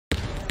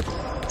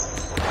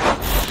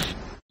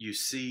you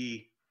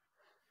see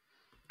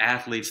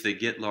athletes that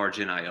get large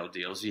NIL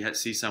deals. You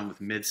see some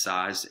with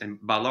mid-size, and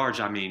by large,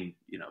 I mean,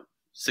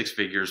 six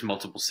figures,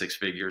 multiple six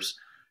figures.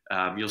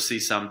 You'll see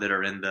some that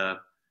are in the,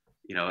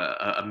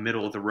 a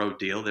middle of the road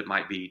deal that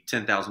might be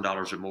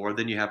 $10,000 or more.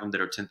 Then you have them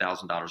that are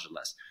 $10,000 or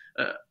less.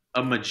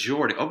 A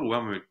majority,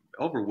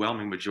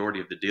 overwhelming majority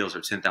of the deals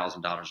are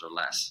 $10,000 or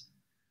less.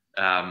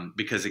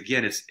 Because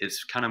again,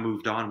 it's kind of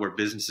moved on where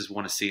businesses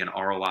want to see an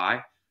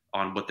ROI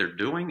on what they're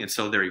doing. And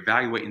so they're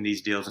evaluating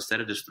these deals instead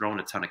of just throwing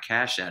a ton of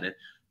cash at it.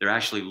 They're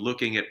actually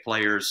looking at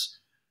players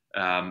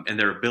and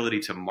their ability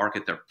to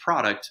market their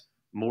product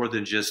more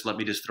than just, let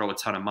me just throw a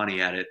ton of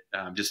money at it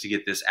just to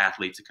get this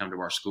athlete to come to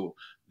our school.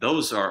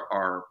 Those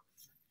are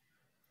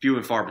few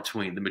and far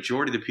between. The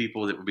majority of the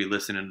people that will be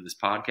listening to this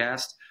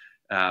podcast,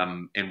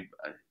 and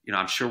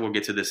I'm sure we'll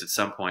get to this at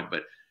some point,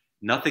 but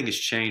nothing has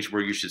changed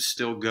where you should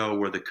still go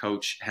where the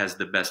coach has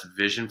the best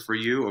vision for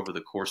you over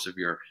the course of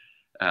your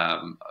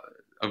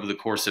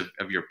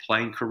your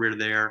playing career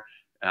there.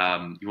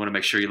 You want to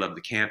make sure you love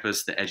the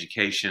campus, the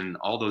education,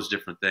 all those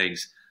different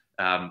things.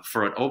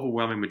 For an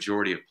overwhelming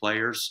majority of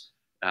players,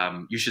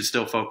 you should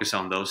still focus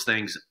on those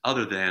things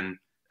other than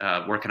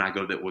where can I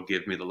go that will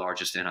give me the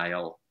largest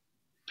NIL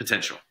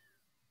potential.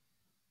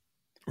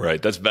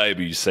 Right. That's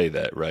valuable you say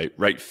that, right?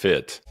 Right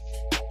fit.